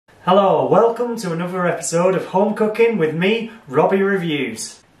Hello, welcome to another episode of Home Cooking with me, Robbie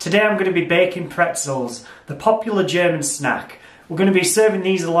Reviews. Today I'm going to be baking pretzels, the popular German snack. We're going to be serving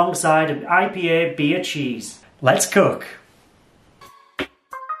these alongside an IPA beer cheese. Let's cook!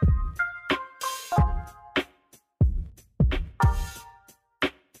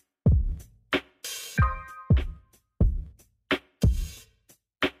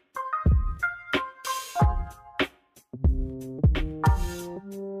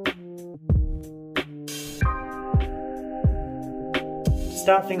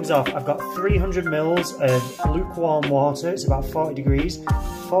 To start things off, I've got 300 ml of lukewarm water, it's about 40 degrees,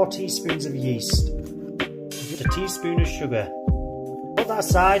 4 teaspoons of yeast, a teaspoon of sugar. Put that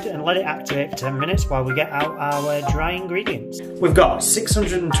aside and let it activate for 10 minutes while we get out our dry ingredients. We've got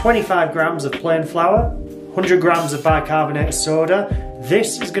 625 grams of plain flour, 100 grams of bicarbonate soda.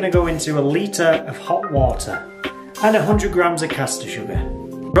 This is going to go into a litre of hot water, and 100 grams of caster sugar.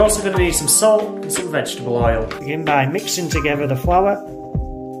 We're also going to need some salt and some vegetable oil. Begin by mixing together the flour,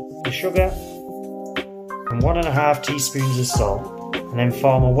 the sugar, and 1.5 teaspoons of salt, and then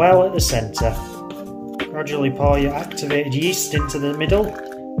form a well at the centre. Gradually pour your activated yeast into the middle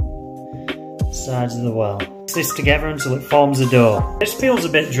sides of the well. Mix this together until it forms a dough. This feels a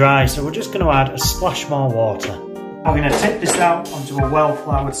bit dry, so we're just going to add a splash more water. I'm going to tip this out onto a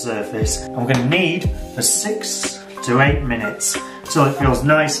well-floured surface. I'm going to knead for 6 to 8 minutes so it feels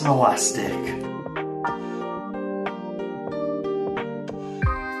nice and elastic.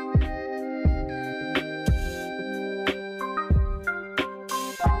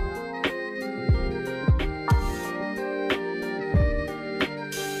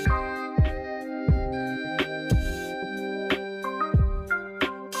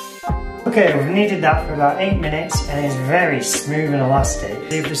 Okay, we've kneaded that for about 8 minutes and it's very smooth and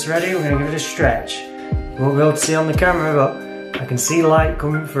elastic. See if it's ready, we're going to give it a stretch. You won't be able to see on the camera, but I can see light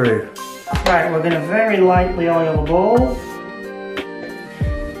coming through. Right, we're going to very lightly oil the bowl.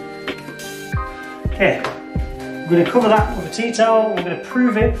 Okay, we're going to cover that with a tea towel, we're going to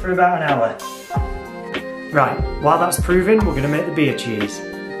prove it for about an hour. Right, while that's proving, we're going to make the beer cheese.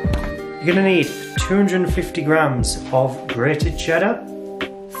 You're going to need 250 grams of grated cheddar,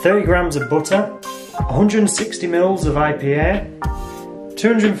 30 grams of butter, 160 ml of IPA,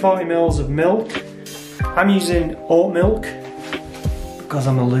 240 ml of milk. I'm using oat milk because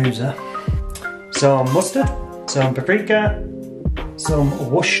I'm a loser. Some mustard, some paprika,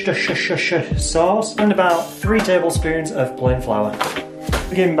 some Worcestershire sauce, and about 3 tablespoons of plain flour.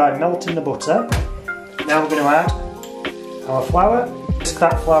 Begin by melting the butter. Now we're going to add our flour. Whisk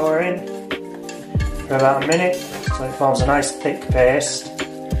that flour in for about a minute so it forms a nice thick paste.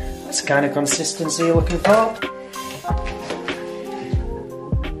 That's the kind of consistency you're looking for.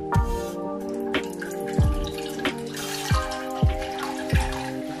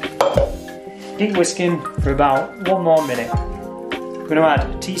 Keep whisking for about 1 more minute. I'm going to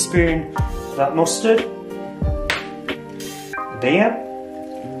add a teaspoon of that mustard, beer,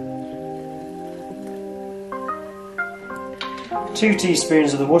 2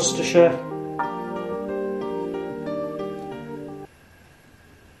 teaspoons of the Worcestershire,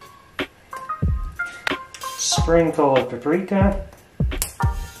 sprinkle of paprika,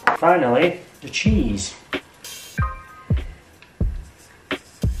 finally the cheese.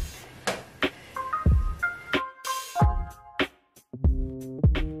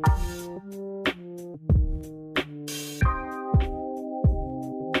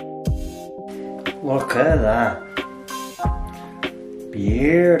 Look at that.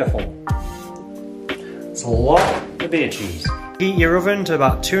 Beautiful. It's a lot of beer cheese. Heat your oven to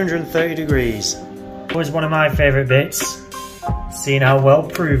about 230 degrees. Always one of my favourite bits, seeing how well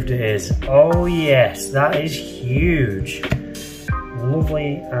proved it is. Oh yes, that is huge.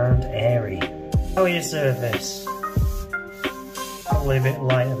 Lovely and airy. How do you serve this? Probably a bit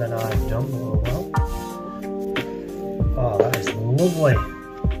lighter than I've done, but oh well. Oh, that is lovely.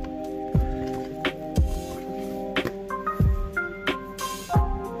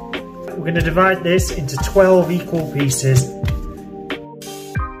 We're going to divide this into 12 equal pieces.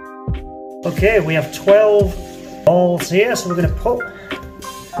 Okay, we have 12 balls here, so we're going to put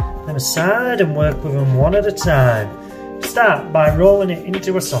them aside and work with them one at a time. Start by rolling it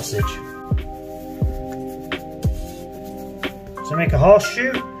into a sausage. So make a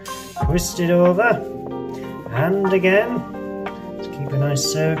horseshoe, twist it over, and again, let's keep a nice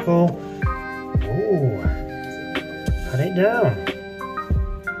circle. Ooh, pat it down.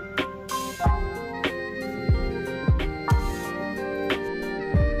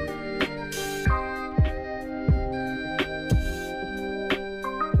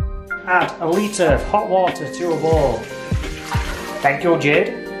 Add a litre of hot water to a bowl. Thank you,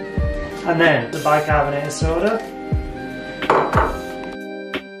 Jade. And then the bicarbonate of soda.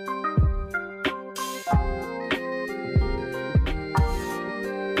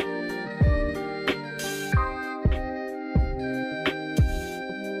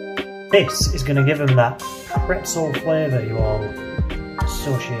 This is going to give them that pretzel flavour you all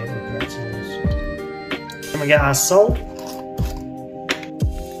associate with pretzels. Then we get our salt.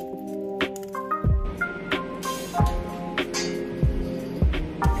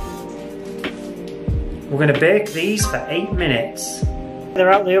 We're going to bake these for 8 minutes.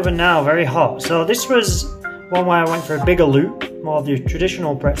 They're out the oven now, very hot. So this was one where I went for a bigger loop, more of the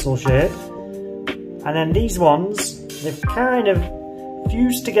traditional pretzel shape. And then these ones, they've kind of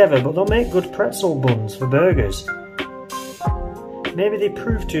fused together, but they'll make good pretzel buns for burgers. Maybe they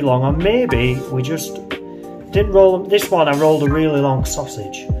proved too long, or maybe we just didn't roll them. This one I rolled a really long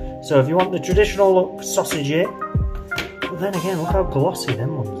sausage. So if you want the traditional look sausage-y, but then again, look how glossy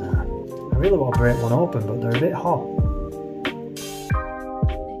them ones are. I really want to break one open, but they're a bit hot.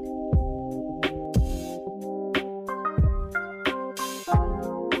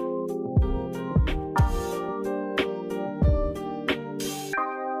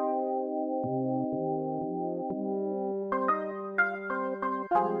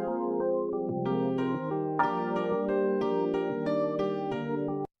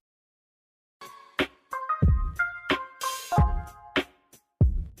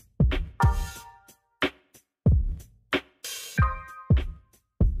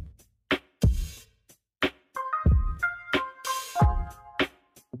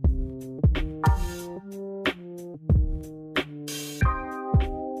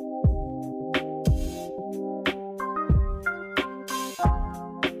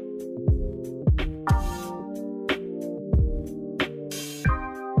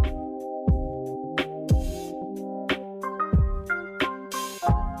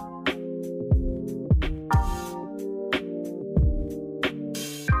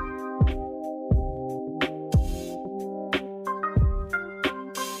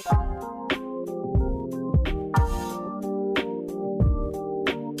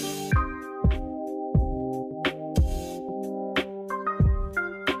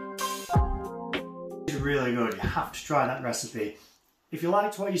 Really good. You have to try that recipe. If you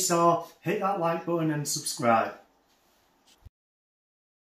liked what you saw, hit that like button and subscribe.